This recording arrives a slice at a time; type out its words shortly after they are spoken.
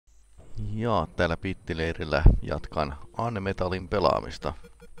Ja täällä pittileirillä jatkan UnMetalin pelaamista.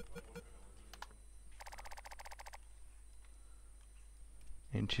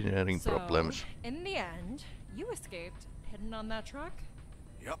 Engineering problems. In the end, you escaped, hidden on that truck?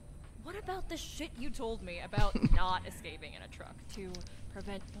 Yep. What about the shit you told me about not escaping in a truck to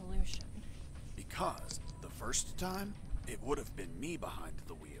prevent pollution? Because the first time, it would have been me behind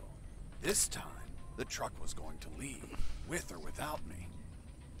the wheel. This time, the truck was going to leave, with or without me.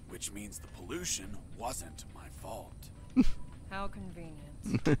 Which means the pollution wasn't my fault. How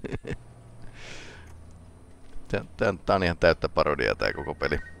convenient. Tää on ihan täyttä parodiaa tää koko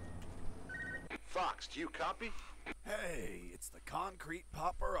peli. Fox, do you copy? Hey, it's the concrete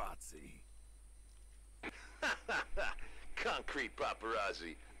paparazzi. Concrete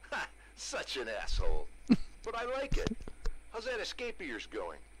paparazzi. Ha, such an asshole. But I like it. How's that escape of yours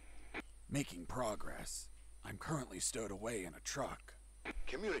going? Making progress. I'm currently stowed away in a truck.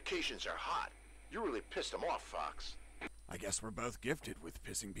 Communications are hot. You really pissed them off, Fox. I guess we're both gifted with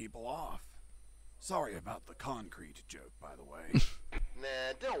pissing people off. Sorry about the concrete joke, by the way.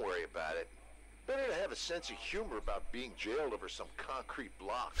 Nah, don't worry about it. Better to have a sense of humor about being jailed over some concrete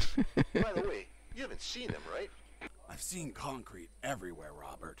blocks. By the way, you haven't seen them, right? I've seen concrete everywhere,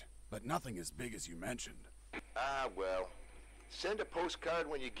 Robert, but nothing as big as you mentioned. Ah, well. Send a postcard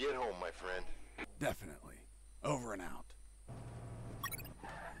when you get home, my friend. Definitely. Over and out.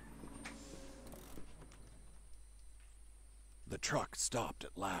 The truck stopped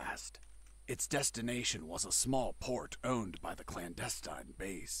at last. Its destination was a small port owned by the clandestine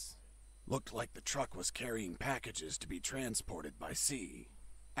base. Looked like the truck was carrying packages to be transported by sea.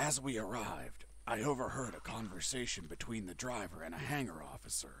 As we arrived, I overheard a conversation between the driver and a hangar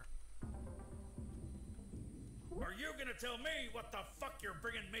officer. Are you gonna tell me what the fuck you're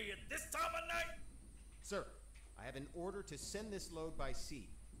bringing me at this time of night? Sir, I have an order to send this load by sea.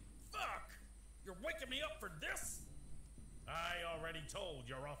 Fuck! You're waking me up for this? I already told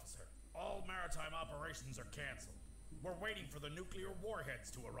your officer. All maritime operations are canceled. We're waiting for the nuclear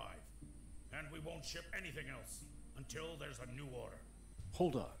warheads to arrive. And we won't ship anything else until there's a new order.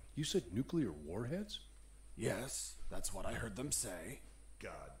 Hold on, you said nuclear warheads? Yes, that's what I heard them say.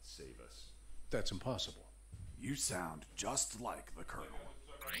 God save us. That's impossible. You sound just like the Colonel.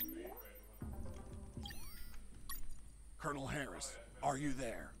 Colonel Harris, are you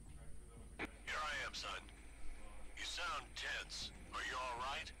there? Here I am, son. You sound tense. Are you all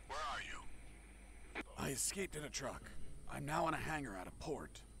right? Where are you? I escaped in a truck. I'm now in a hangar at a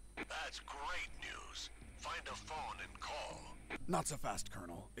port. That's great news. Find a phone and call. Not so fast,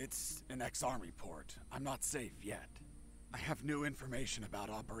 Colonel. It's an ex-army port. I'm not safe yet. I have new information about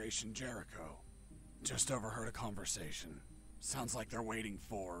Operation Jericho. Just overheard a conversation. Sounds like they're waiting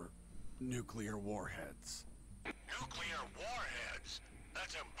for nuclear warheads. Nuclear warheads?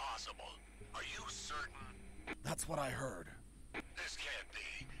 That's impossible. Are you certain? That's what I heard. This can't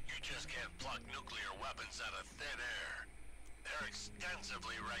be. You just can't pluck nuclear weapons out of thin air. They're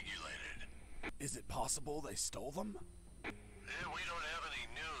extensively regulated. Is it possible they stole them? We don't have any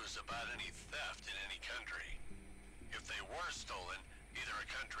news about any theft in any country. If they were stolen, either a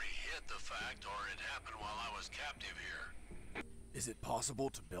country hid the fact or it happened while I was captive here. Is it possible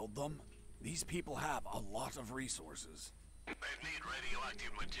to build them? These people have a lot of resources. They need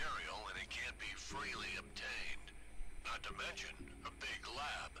radioactive material and it can't be freely obtained. Not to mention a big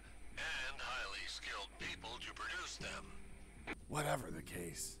lab and highly skilled people to produce them. Whatever the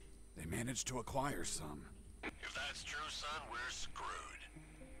case, they managed to acquire some. If that's true, son, we're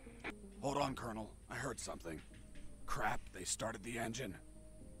screwed. Hold on, Colonel. I heard something. Crap, they started the engine.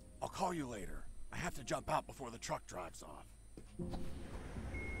 I'll call you later. I have to jump out before the truck drives off.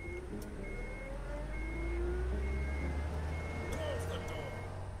 Close the door.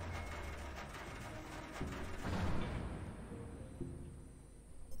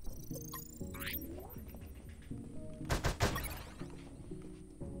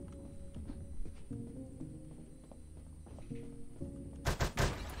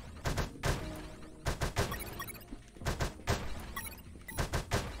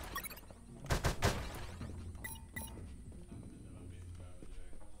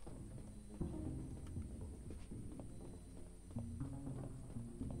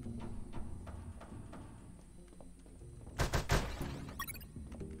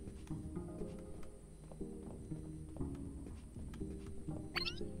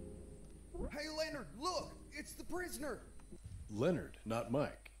 Hey, Leonard, look! It's the prisoner! Leonard, not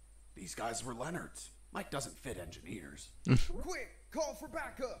Mike. These guys were Leonard's. Mike doesn't fit engineers. Quick, call for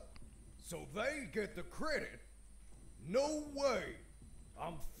backup! So they get the credit? No way!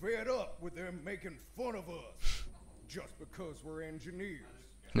 I'm fed up with them making fun of us. Just because we're engineers.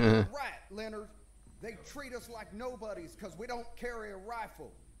 Right, Leonard. They treat us like nobodies because we don't carry a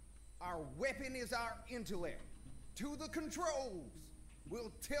rifle. Our weapon is our intellect. To the controls.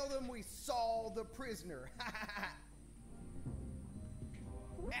 We'll tell them we saw the prisoner.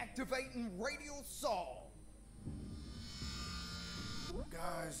 Activating radio saw.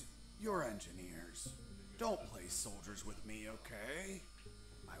 Guys, you're engineers. Don't play soldiers with me, okay?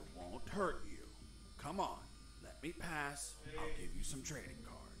 I won't hurt you. Come on, let me pass. I'll give you some trading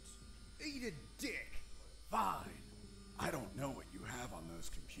cards. Eat a dick. Fine. I don't know what you have on those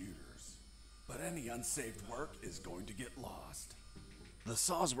computers, but any unsaved work is going to get lost. The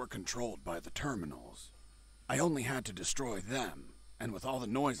saws were controlled by the terminals. I only had to destroy them, and with all the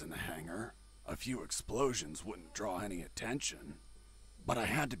noise in the hangar, a few explosions wouldn't draw any attention. But I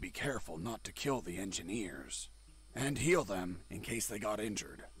had to be careful not to kill the engineers, and heal them in case they got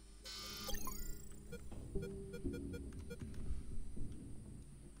injured.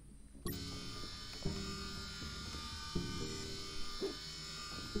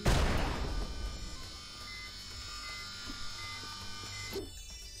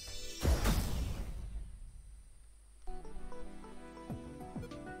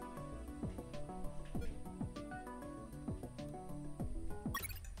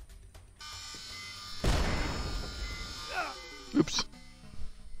 Ups.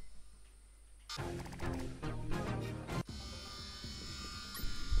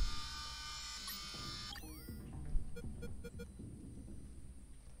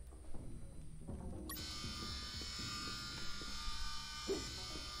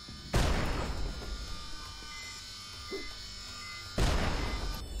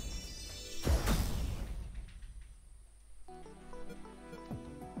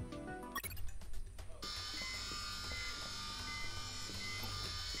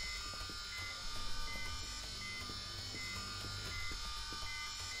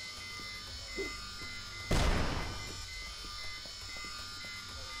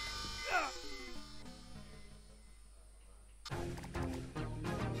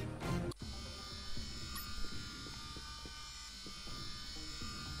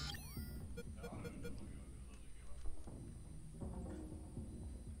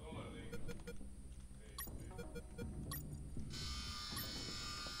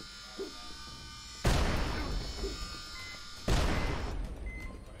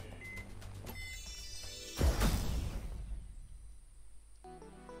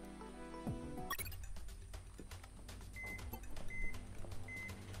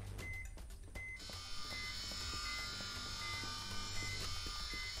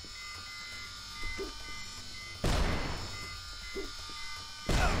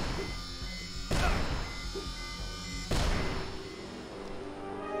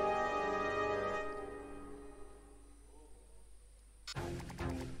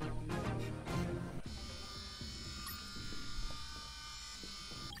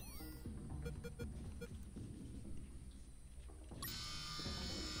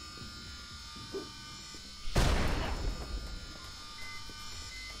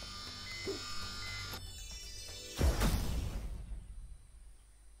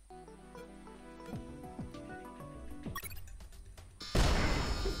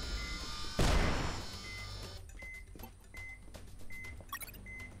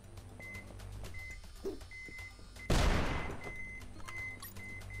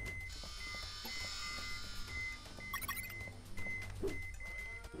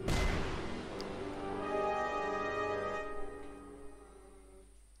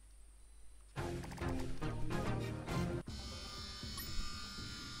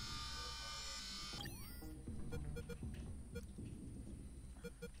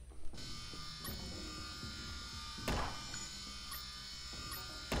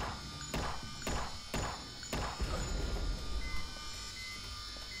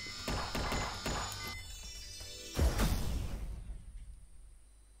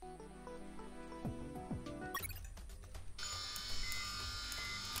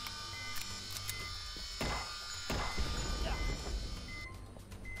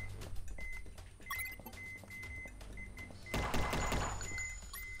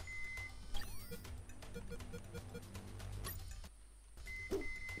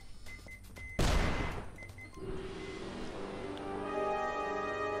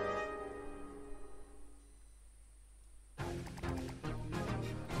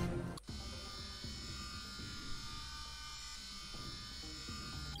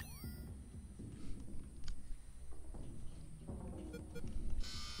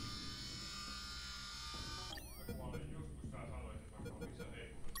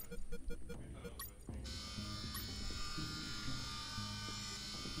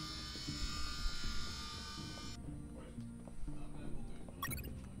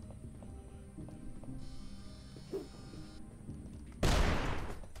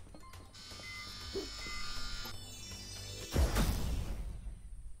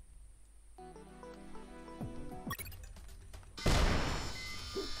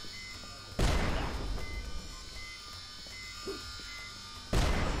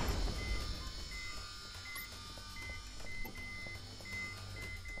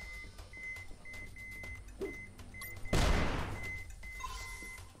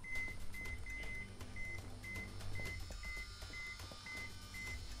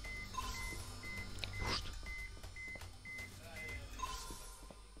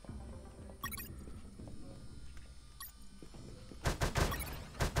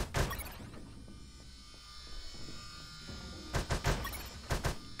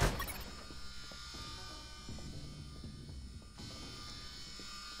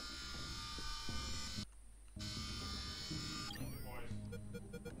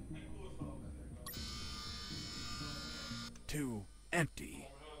 too empty.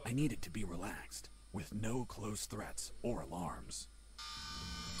 I need it to be relaxed, with no close threats or alarms.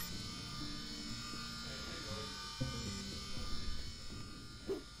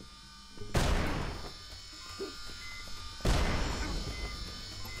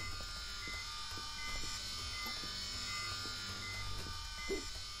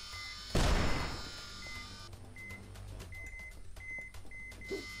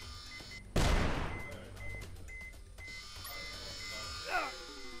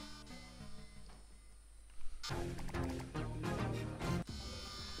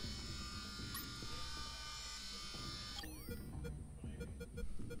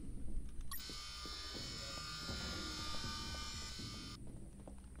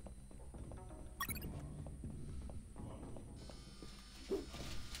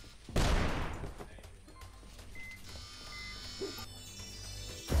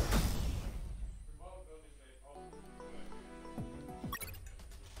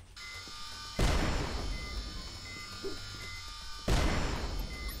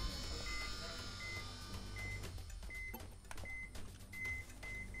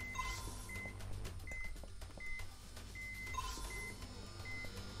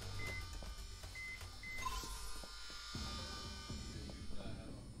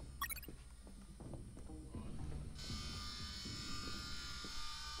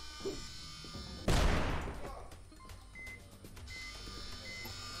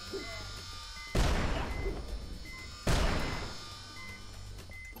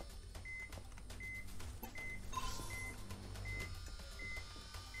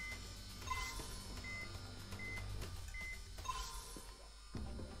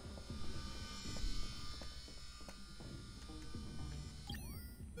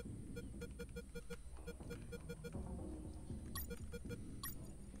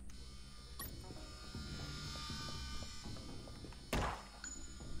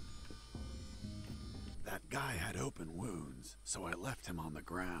 That guy had open wounds, so I left him on the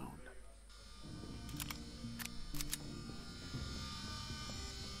ground.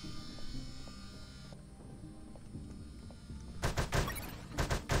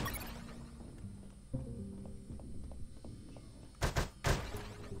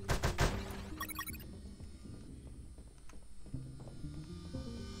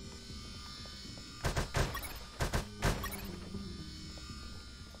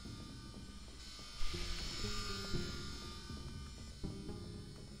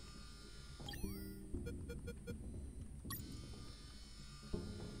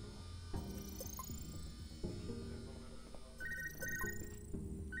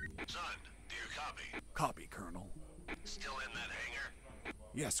 Son, do you copy? Copy, Colonel. Still in that hangar?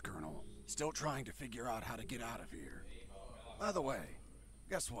 Yes, Colonel. Still trying to figure out how to get out of here. By the way,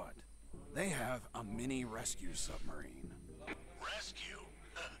 guess what? They have a mini rescue submarine. Rescue?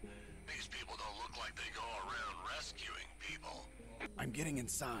 These people don't look like they go around rescuing people. I'm getting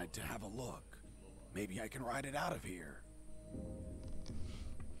inside to have a look. Maybe I can ride it out of here.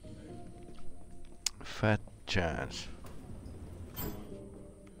 Fat chance.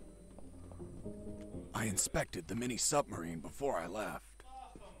 I inspected the mini submarine before I left.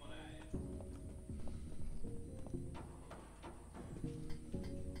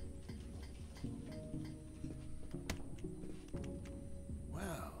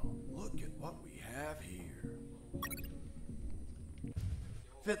 Well, look at what we have here.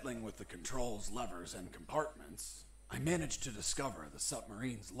 Fiddling with the controls, levers, and compartments, I managed to discover the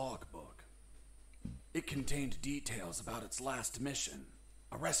submarine's logbook. It contained details about its last mission,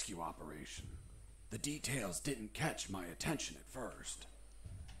 a rescue operation. The details didn't catch my attention at first.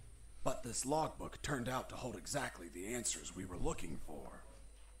 But this logbook turned out to hold exactly the answers we were looking for.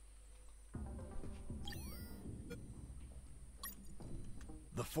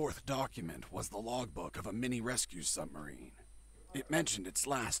 The fourth document was the logbook of a mini rescue submarine. It mentioned its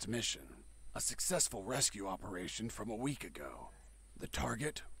last mission, a successful rescue operation from a week ago. The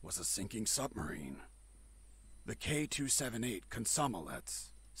target was a sinking submarine. The K-278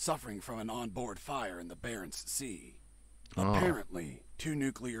 Consomelets, suffering from an onboard fire in the Barents Sea. Apparently, 2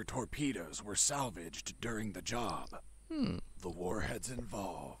 nuclear torpedoes were salvaged during the job. The warheads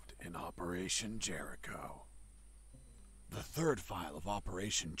involved in Operation Jericho. The third file of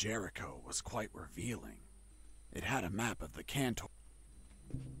Operation Jericho was quite revealing. It had a map of the Cantor.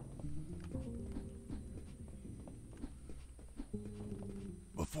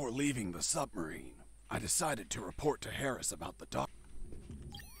 Before leaving the submarine, I decided to report to Harris about the doc.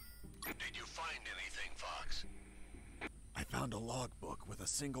 Did you find anything, Fox? I found a logbook with a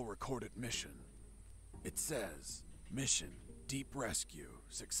single recorded mission. It says, Mission, Deep Rescue,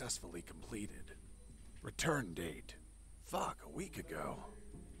 successfully completed. Return date, Fuck, a week ago.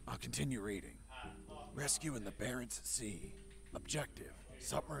 I'll continue reading. Rescue in the Barents Sea. Objective,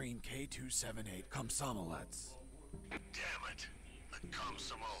 submarine K-278 Komsomolets. Damn it. The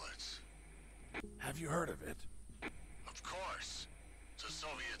Komsomolets. Have you heard of it? Of course. It's a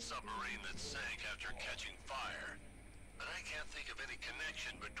Soviet submarine that sank after catching fire. But I can't think of any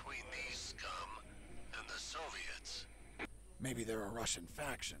connection between these scum and the Soviets. Maybe they're a Russian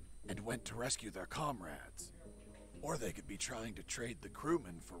faction and went to rescue their comrades. Or they could be trying to trade the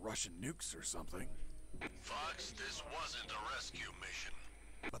crewmen for Russian nukes or something. Fox, this wasn't a rescue mission.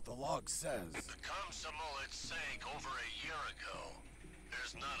 But the log says... The Komsomolets sank over a year ago.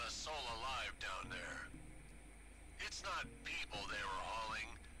 There's not a soul alive down there. It's not people they were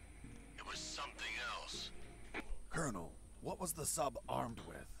hauling. It was something else. Colonel, what was the sub armed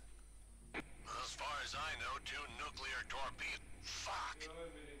with? As far as I know, 2 nuclear torpedoes.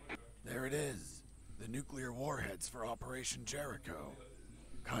 Fuck! There it is. The nuclear warheads for Operation Jericho.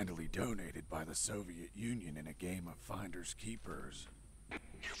 Kindly donated by the Soviet Union in a game of finders keepers.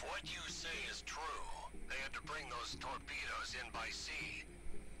 If what you say is true, they had to bring those torpedoes in by sea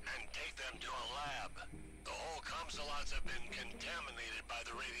and take them to a lab. The whole Komsomolets have been contaminated by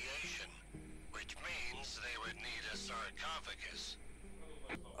the radiation, which means they would need a sarcophagus.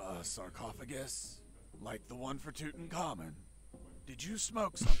 A sarcophagus? Like the one for Tutankhamun? Did you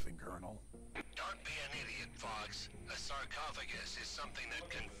smoke something, Colonel? Don't be an idiot, Fox. A sarcophagus is something that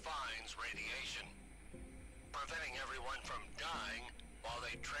confines radiation, preventing everyone from dying while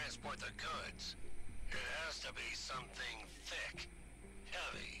they transport the goods. It has to be something thick,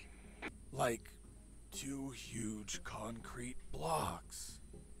 heavy. Like 2 huge concrete blocks.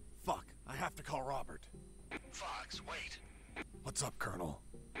 Fuck, I have to call Robert. Fox, wait. What's up, Colonel?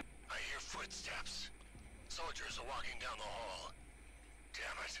 I hear footsteps. Soldiers are walking down the hall.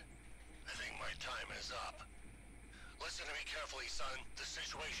 Damn it. I think my time is up. Listen to me carefully, son. The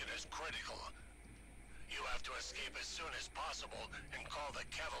situation is critical. You have to escape as soon as possible and call the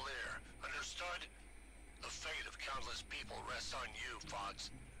Cavalier. Understood? The fate of countless people rests on you,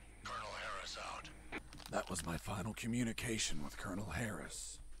 Fox. Colonel Harris out. That was my final communication with Colonel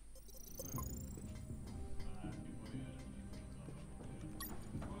Harris.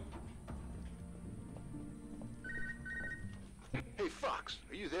 Hey, Fox,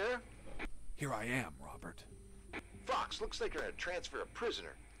 are you there? Here I am, Robert. Fox, looks like you're gonna transfer a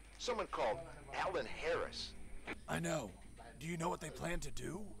prisoner. Someone called Alan Harris. I know. Do you know what they plan to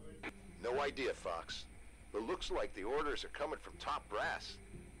do? No idea, Fox. But looks like the orders are coming from top brass.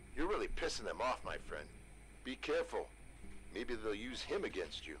 You're really pissing them off, my friend. Be careful. Maybe they'll use him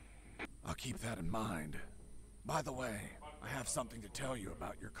against you. I'll keep that in mind. By the way, I have something to tell you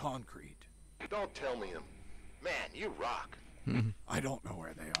about your concrete. Don't tell me him. Man, you rock. I don't know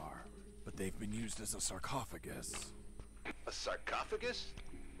where they are, but they've been used as a sarcophagus. A sarcophagus?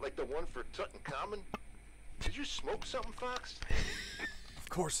 Like the one for Tutankhamun? Did you smoke something, Fox? Of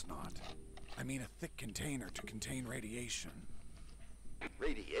course not. I mean a thick container to contain radiation.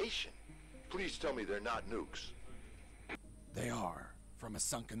 Radiation? Please tell me they're not nukes. They are, from a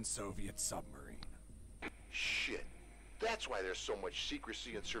sunken Soviet submarine. Shit. That's why there's so much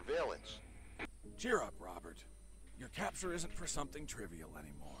secrecy and surveillance. Cheer up, Robert. Your capture isn't for something trivial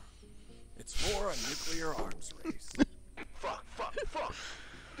anymore. It's for a nuclear arms race. Fuck.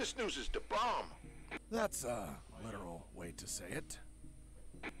 This news is the bomb. That's a literal way to say it.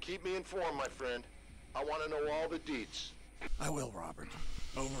 Keep me informed, my friend. I want to know all the deets. I will, Robert.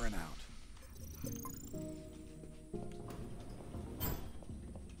 Over and out.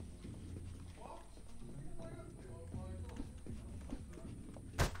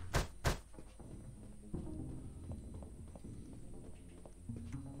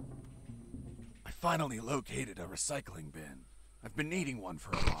 I finally located a recycling bin. I've been needing one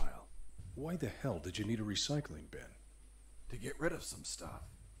for a while. Why the hell did you need a recycling bin? To get rid of some stuff.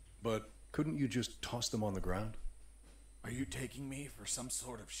 But couldn't you just toss them on the ground? Are you taking me for some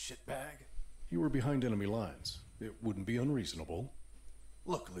sort of shitbag? You were behind enemy lines. It wouldn't be unreasonable.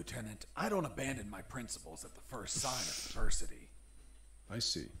 Look, Lieutenant, I don't abandon my principles at the first sign of adversity. I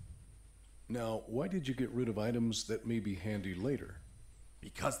see. Now, why did you get rid of items that may be handy later?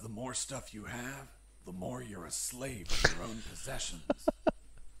 Because the more stuff you have, the more you're a slave of your own possessions.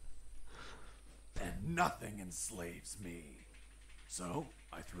 And nothing enslaves me. So,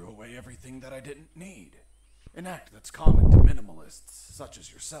 I threw away everything that I didn't need. An act that's common to minimalists, such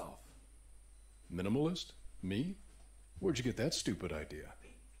as yourself. Minimalist? Me? Where'd you get that stupid idea?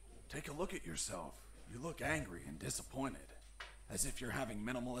 Take a look at yourself. You look angry and disappointed. As if you're having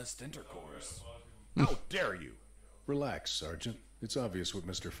minimalist intercourse. How dare you? Relax, Sergeant. It's obvious what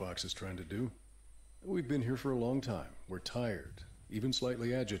Mr. Fox is trying to do. We've been here for a long time. We're tired, even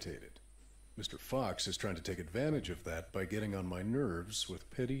slightly agitated. Mr. Fox is trying to take advantage of that by getting on my nerves with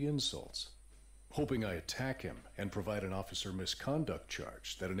petty insults, hoping I attack him and provide an officer misconduct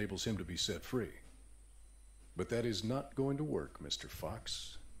charge that enables him to be set free. But that is not going to work, Mr.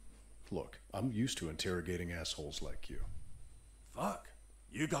 Fox. Look, I'm used to interrogating assholes like you. Fuck.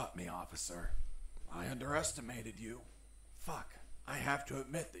 You got me, officer. I underestimated you. Fuck. I have to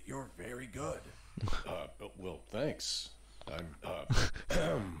admit that you're very good. Well, thanks.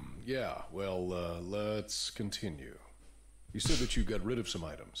 Yeah, well, let's continue. You said that you got rid of some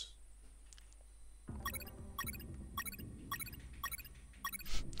items.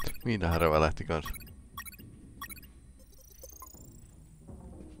 Miinahärvä lähti kans.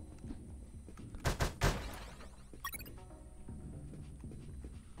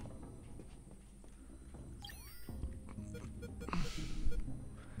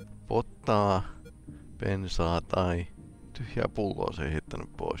 Pottaa, bensaa tai tyhjää pulloa se ei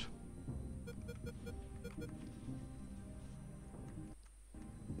heittänyt pois.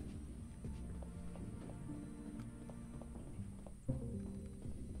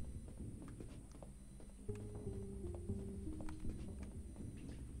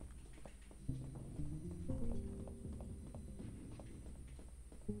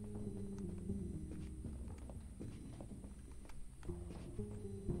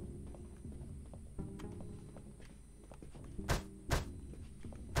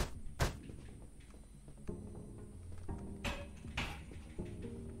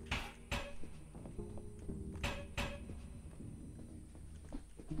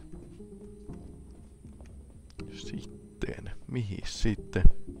 Sitten, mihin sitten?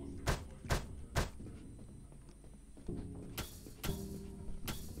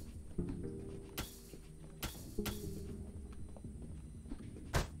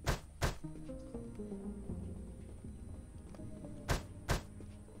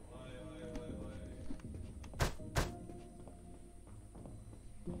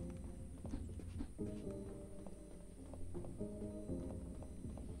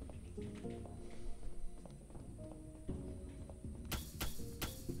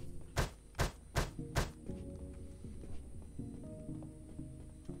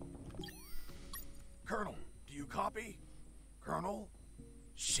 Colonel, do you copy? Colonel?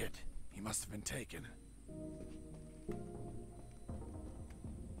 Shit, he must have been taken.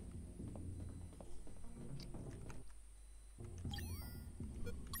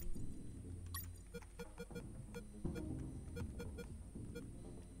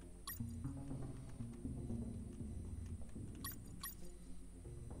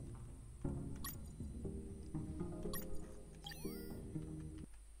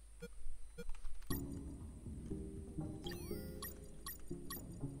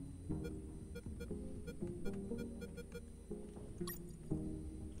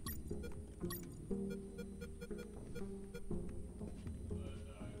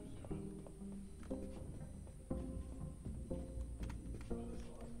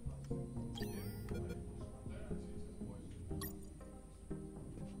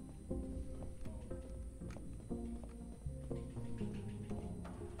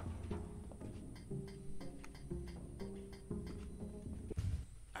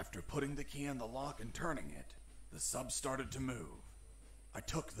 After putting the key in the lock and turning it, the sub started to move. I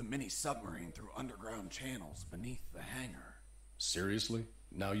took the mini submarine through underground channels beneath the hangar. Seriously?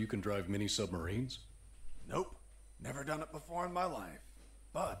 Now you can drive mini submarines? Nope. Never done it before in my life.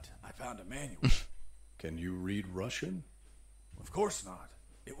 But I found a manual. Can you read Russian? Of course not.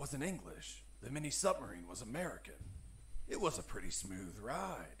 It was in English. The mini submarine was American. It was a pretty smooth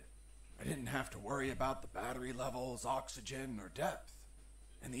ride. I didn't have to worry about the battery levels, oxygen, or depth.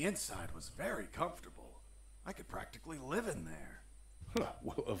 And the inside was very comfortable. I could practically live in there. Huh,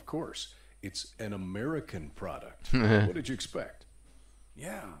 well, of course. It's an American product. What did you expect?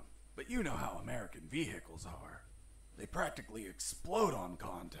 Yeah, but you know how American vehicles are. They practically explode on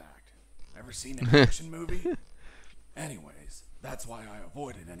contact. Ever seen an action movie? Anyways, that's why I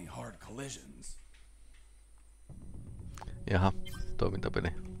avoided any hard collisions. Jaha,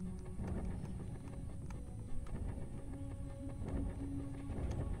 toimintapeli.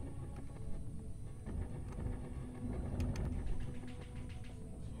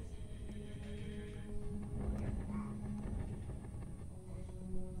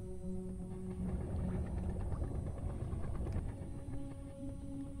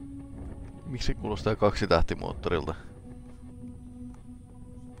 Miksi kuulostaa 2 tähtimoottorilta?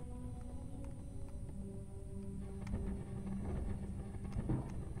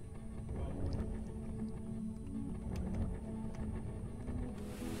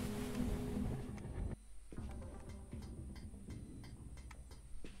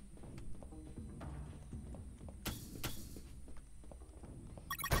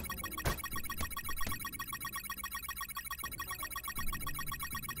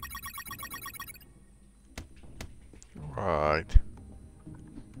 Right.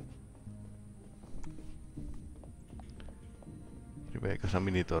 Hirveä kasa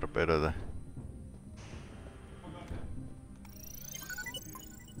minitorpedoita.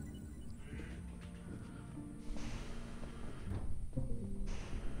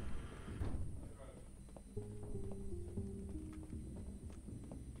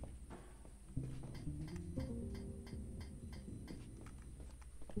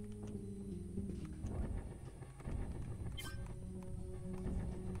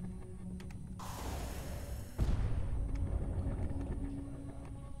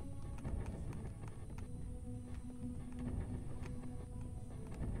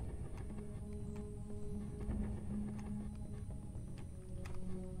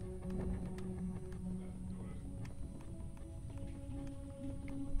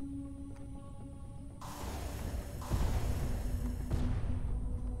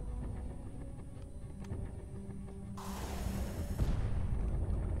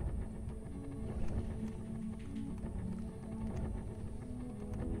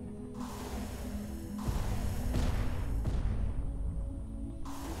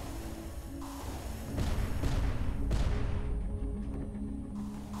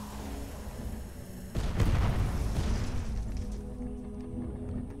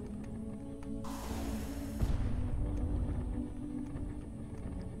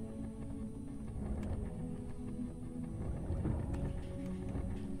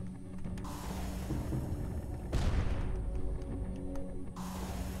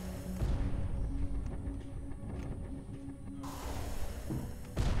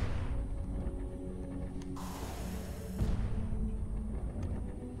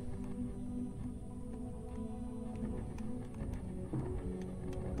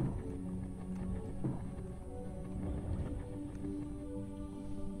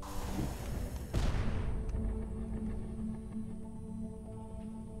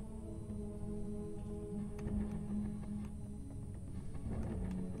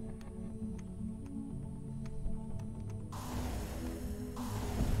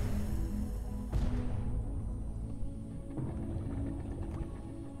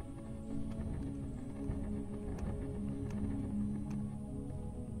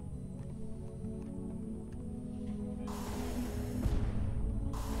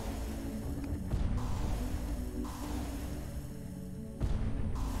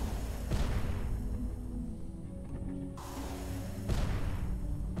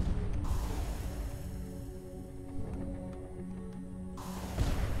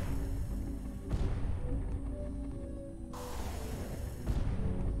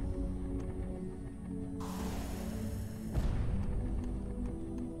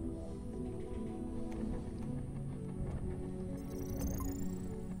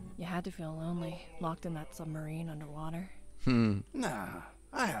 You had to feel lonely, locked in that submarine underwater. Nah,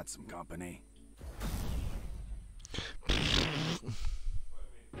 I had some company.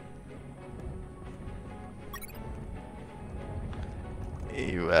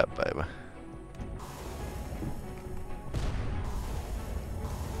 Ei hyvää päivä.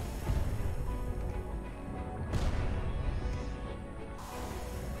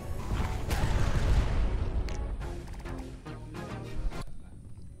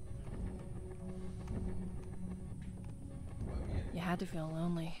 You had to feel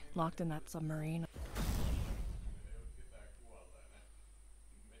lonely, locked in that submarine.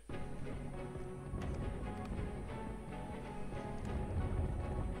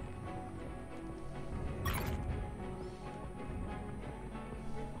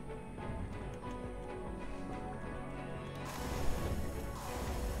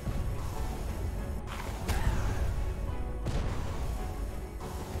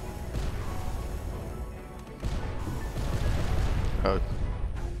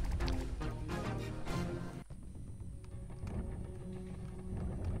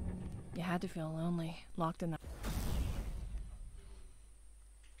 You had to feel lonely, locked in that.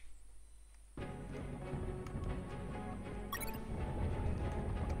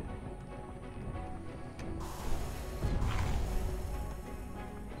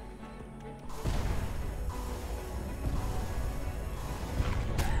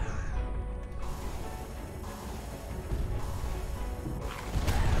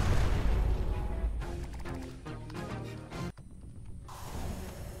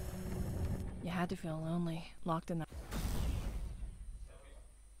 You had to feel lonely, locked in that.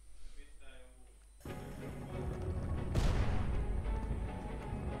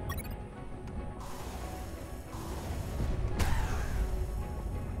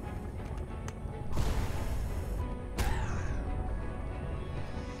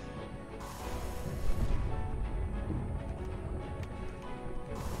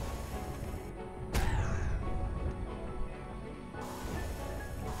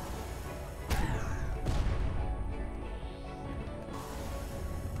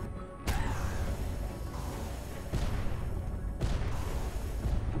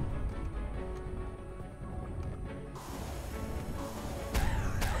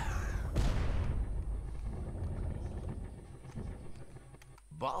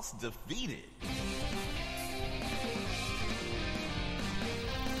 Boss defeated.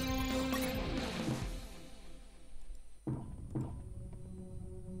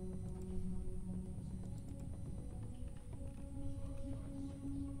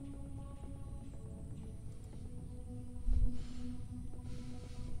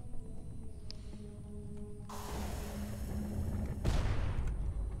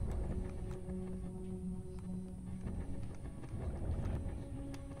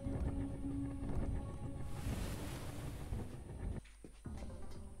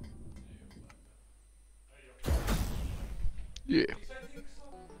 Jee.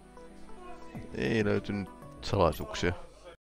 Ei löytynyt salaisuuksia.